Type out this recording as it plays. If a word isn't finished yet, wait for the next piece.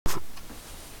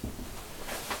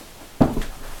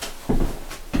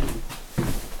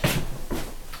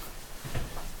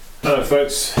Hello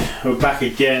folks, we're back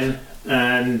again,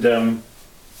 and the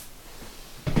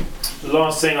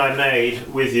last thing I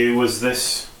made with you was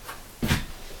this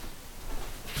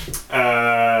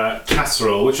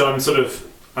casserole, which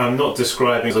I'm not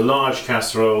describing as a large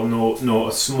casserole nor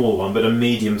a small one, but a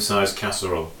medium-sized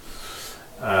casserole.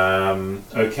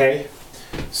 Okay,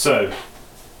 so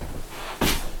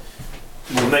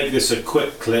we'll make this a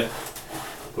quick clip,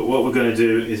 but what we're going to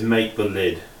do is make the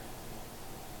lid.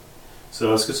 So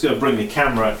I was just going to bring the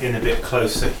camera in a bit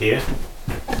closer here.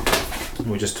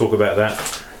 We'll just talk about that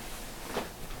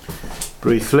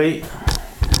briefly.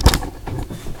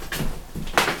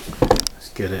 Let's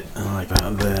get it like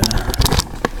about there.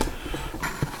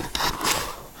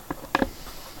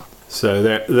 So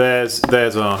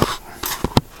there's our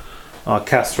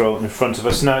casserole in front of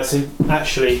us. Now it's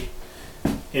actually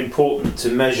important to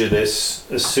measure this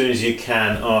as soon as you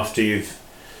can after you've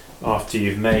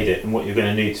made it, and what you're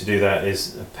going to need to do that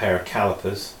is a pair of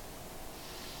calipers,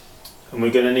 and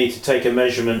we're going to need to take a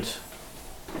measurement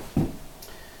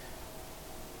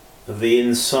of the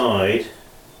inside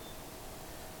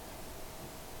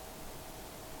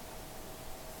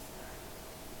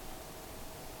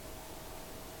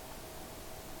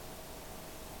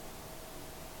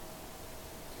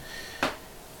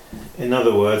in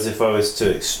other words, if I was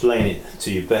to explain it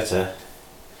to you better,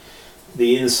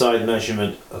 the inside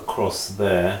measurement across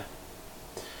there,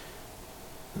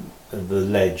 the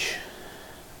ledge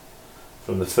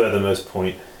from the furthermost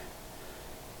point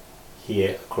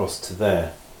here across to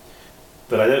there.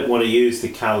 But I don't want to use the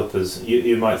calipers.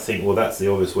 You might think, well, that's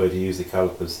the obvious way to use the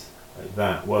calipers, like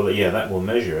that. Well, yeah, that will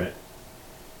measure it.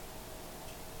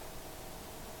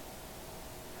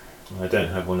 I don't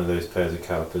have one of those pairs of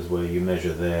calipers where you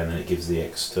measure there and then it gives the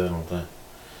external there.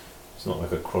 It's not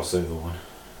like a crossover one.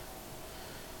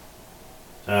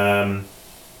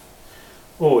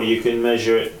 Or you can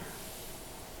measure it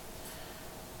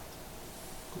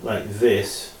like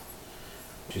this,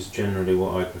 which is generally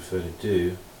what I prefer to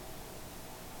do.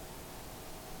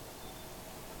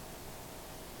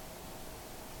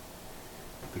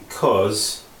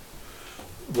 Because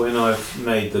when I've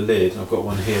made the lid, I've got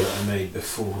one here that I made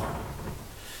before.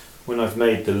 When I've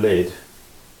made the lid,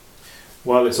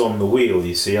 while it's on the wheel,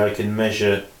 you see, I can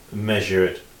measure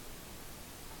it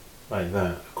like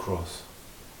that across.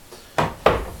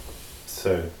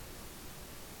 So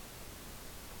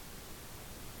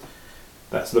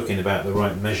that's looking about the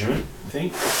right measurement, I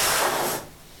think.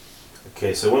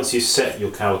 Okay, so once you set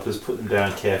your calipers, put them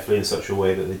down carefully in such a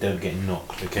way that they don't get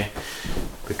knocked, okay?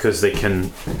 Because they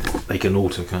can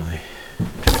alter, can't they?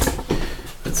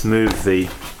 Let's move the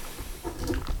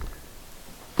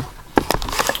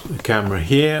camera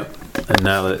here, and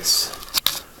now let's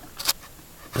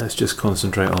just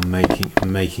concentrate on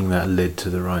making that lid to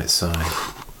the right side.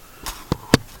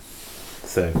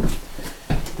 So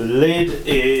the lid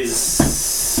is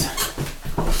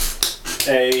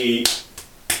it's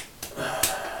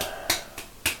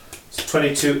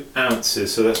 22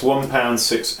 ounces, so that's 1 pound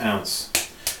 6 ounce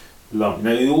lump.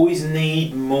 Now you always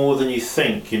need more than you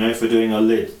think, you know, for doing a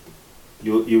lid.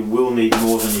 You will need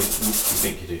more than you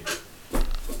think you do.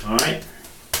 All right.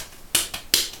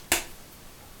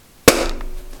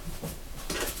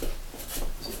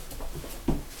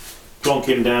 Plonk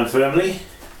him down firmly,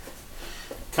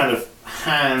 kind of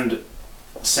hand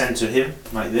center him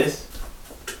like this.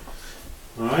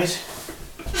 Alright.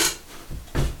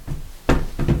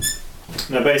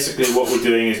 Now basically what we're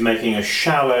doing is making a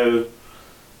shallow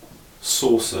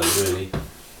saucer, really.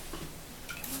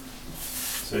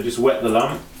 So just wet the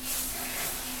lump.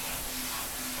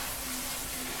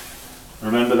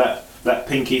 Remember that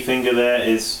pinky finger there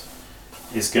is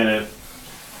going to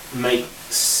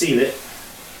seal it.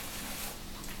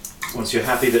 Once you're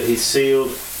happy that he's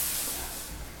sealed,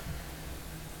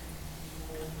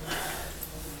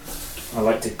 I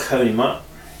like to cone him up.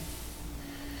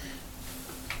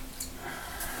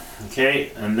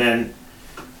 Okay, and then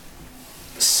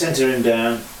center him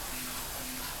down.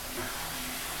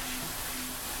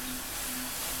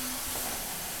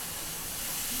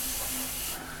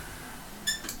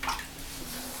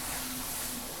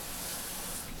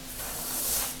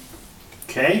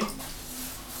 Okay.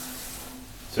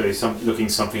 So he's looking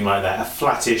something like that, a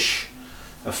flattish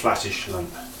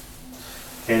lump.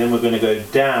 Okay, then we're going to go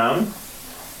down.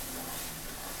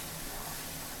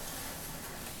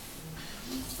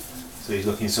 So he's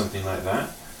looking something like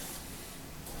that.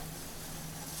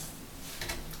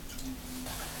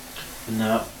 And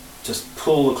now just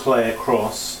pull the clay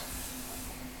across.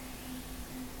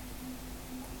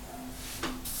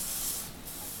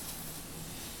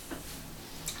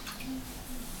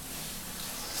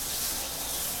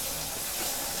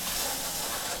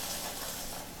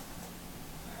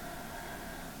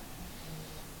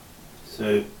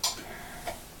 So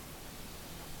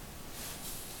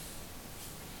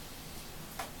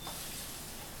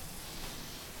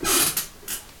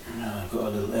now I've got a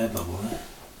little air bubble there.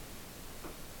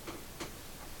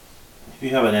 If you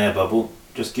have an air bubble,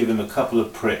 just give him a couple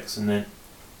of pricks and then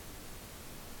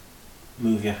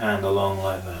move your hand along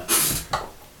like that.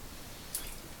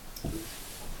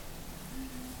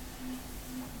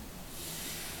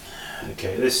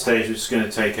 Okay, at this stage we're just going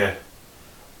to take a...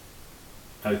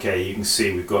 Okay, you can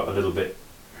see we've got a little bit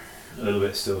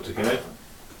still to go.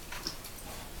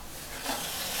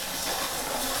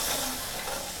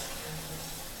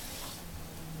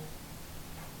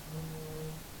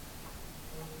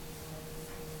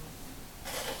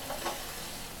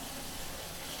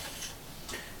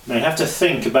 Now you have to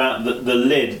think about the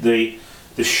lid, the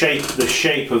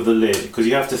shape of the lid, because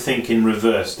you have to think in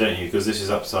reverse, don't you? Because this is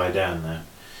upside down now.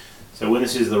 So when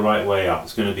this is the right way up,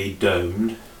 it's going to be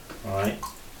domed, all right?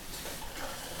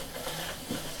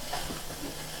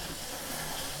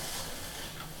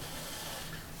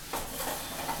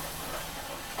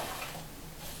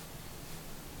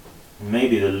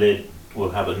 Maybe the lid will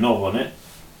have a knob on it,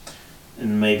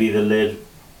 and maybe the lid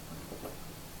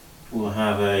will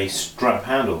have a strap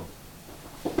handle.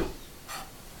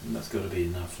 And that's got to be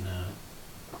enough now.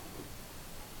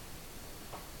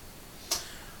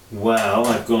 Well,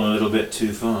 I've gone a little bit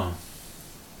too far.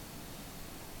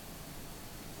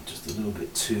 Just a little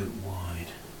bit too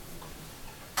wide.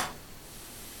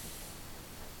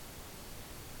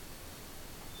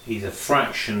 He's a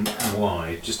fraction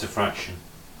wide, just a fraction.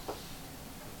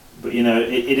 But you know,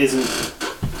 it isn't...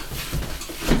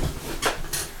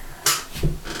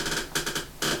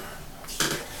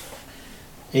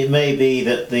 It may be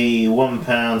that the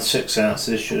 £1 6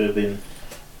 ounces should have been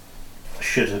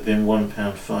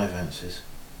 £1 5 ounces.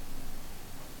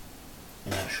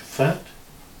 In actual fact,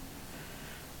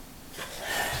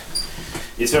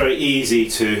 it's very easy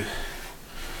to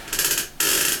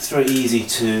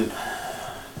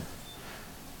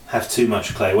have too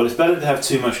much clay. Well, it's better to have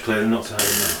too much clay than not to have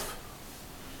enough.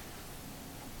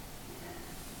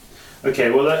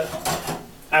 Okay, well,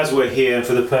 as we're here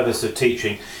for the purpose of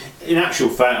teaching, in actual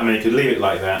fact, I mean, you could leave it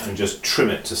like that and just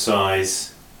trim it to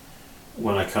size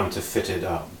when I come to fit it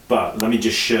up. But let me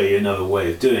just show you another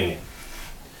way of doing it.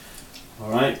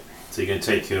 Alright, so you're going to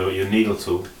take your needle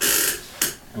tool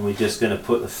and we're just going to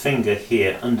put the finger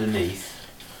here underneath,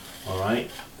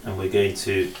 alright, and we're going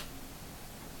to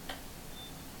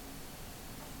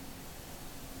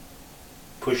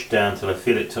push down till I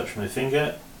feel it touch my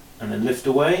finger and then lift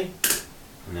away,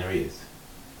 and there he is.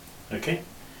 Okay?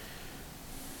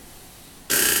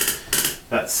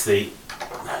 That's a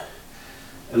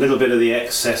little bit of the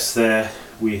excess there.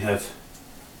 We have,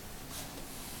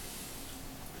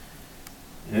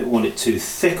 you don't want it too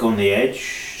thick on the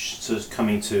edge, so it's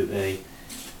coming to a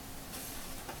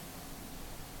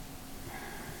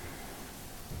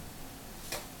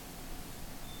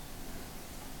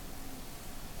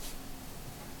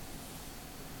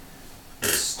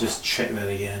let's just check that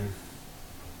again.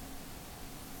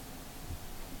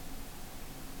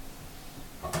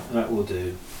 That will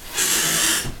do.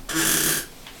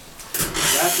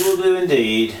 That will do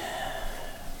indeed.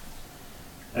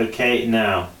 Okay,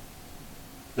 now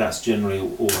that's generally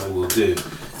all I will do.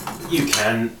 You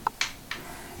can,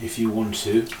 if you want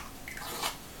to,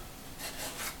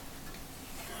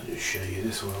 I'll just show you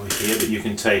this while we're here, but you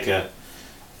can take a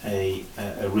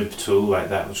rib tool like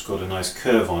that which has got a nice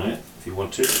curve on it if you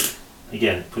want to.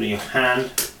 Again, putting your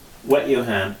hand, wet your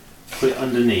hand, put it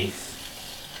underneath.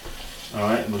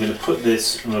 Alright, and we're going to put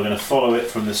this and we're going to follow it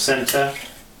from the centre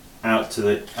out to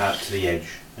the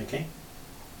edge. Okay?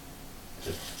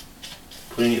 So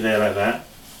putting it there like that,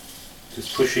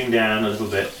 just pushing down a little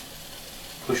bit,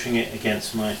 pushing it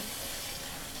against my...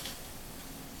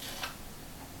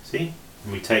 See?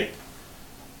 And we take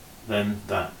then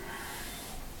that.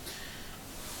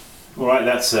 Alright,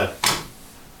 that's an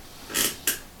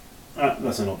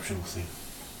optional thing.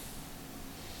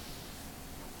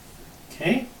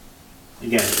 Okay?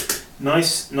 Again,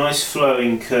 nice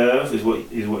flowing curve is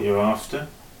what you're after.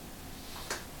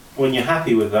 When you're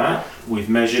happy with that, we've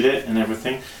measured it and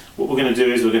everything, what we're going to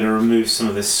do is we're going to remove some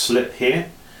of this slip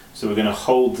here. So we're going to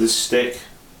hold this stick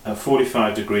at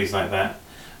 45 degrees like that,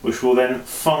 which will then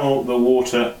funnel the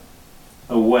water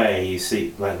away, you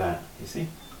see, like that. You see?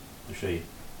 I'll show you.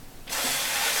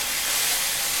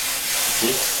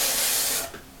 See?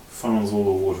 Funnels all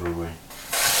the water away.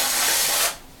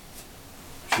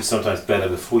 Which is sometimes better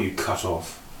before you cut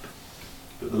off.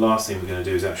 But the last thing we're going to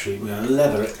do is actually, we're going to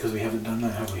leather it, because we haven't done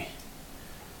that, have we?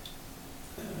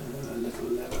 A little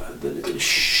leather, the little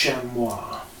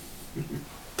chamois.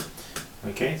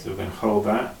 Okay, so we're going to hold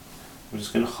that. We're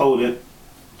just going to hold it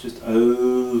just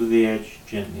over the edge,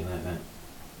 gently like that.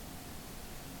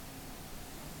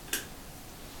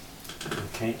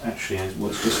 Okay, actually I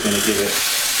was just going to give it,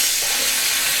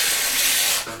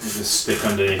 just stick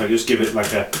underneath, I'll just give it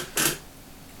like a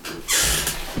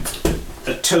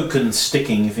token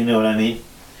sticking, if you know what I mean,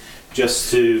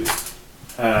 just to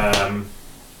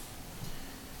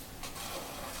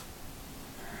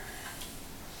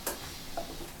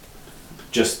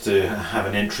have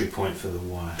an entry point for the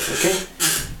wire. Okay,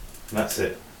 that's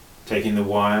it. Taking the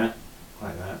wire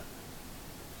like that,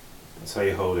 that's how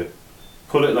you hold it.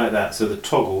 Pull it like that so the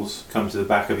toggles come to the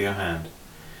back of your hand,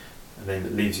 and then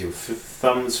it leaves your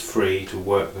thumbs free to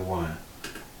work the wire.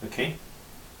 Okay,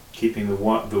 keeping the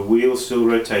wheel still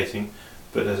rotating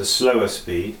but at a slower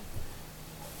speed.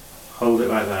 Hold it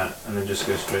like that and then just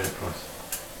go straight across.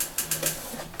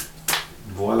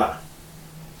 Voila.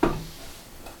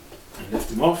 And lift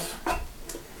them off.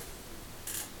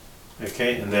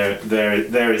 Okay, and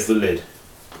there is the lid,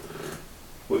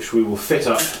 which we will fit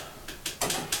up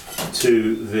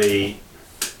to the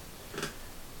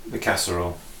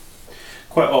casserole.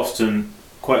 Quite often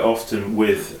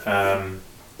with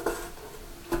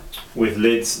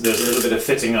lids, there's a little bit of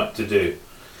fitting up to do.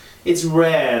 It's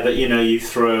rare that you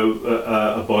throw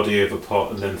a body of a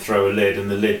pot and then throw a lid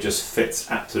and the lid just fits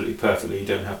absolutely perfectly. You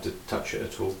don't have to touch it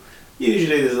at all.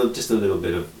 Usually there's just a little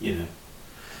bit of,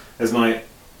 as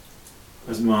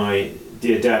my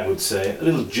dear dad would say, a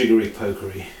little jiggery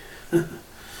pokery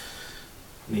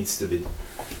needs to be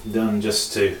done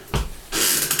just to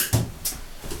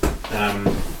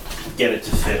get it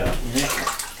to fit up.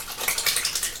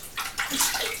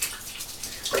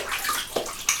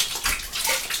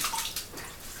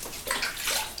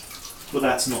 Well,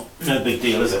 that's no big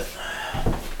deal, is it?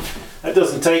 That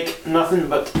doesn't take nothing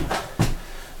but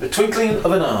the twinkling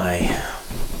of an eye.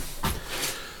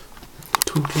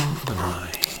 Twinkling of an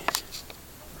eye.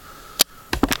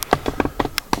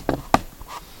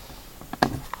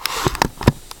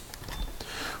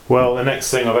 Well, the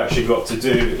next thing I've actually got to do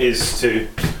is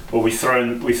we've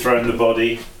thrown the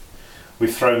body,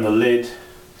 we've thrown the lid,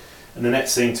 and the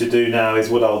next thing to do now is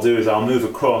I'll move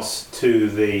across to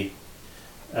the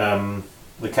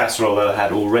casserole that I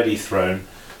had already thrown,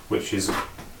 which is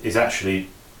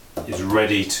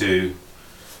ready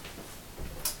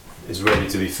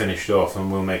to be finished off,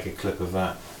 and we'll make a clip of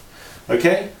that.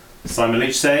 Okay, Simon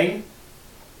Leach saying,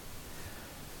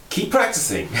 keep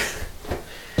practicing.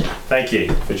 Thank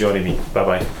you for joining me. Bye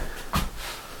bye.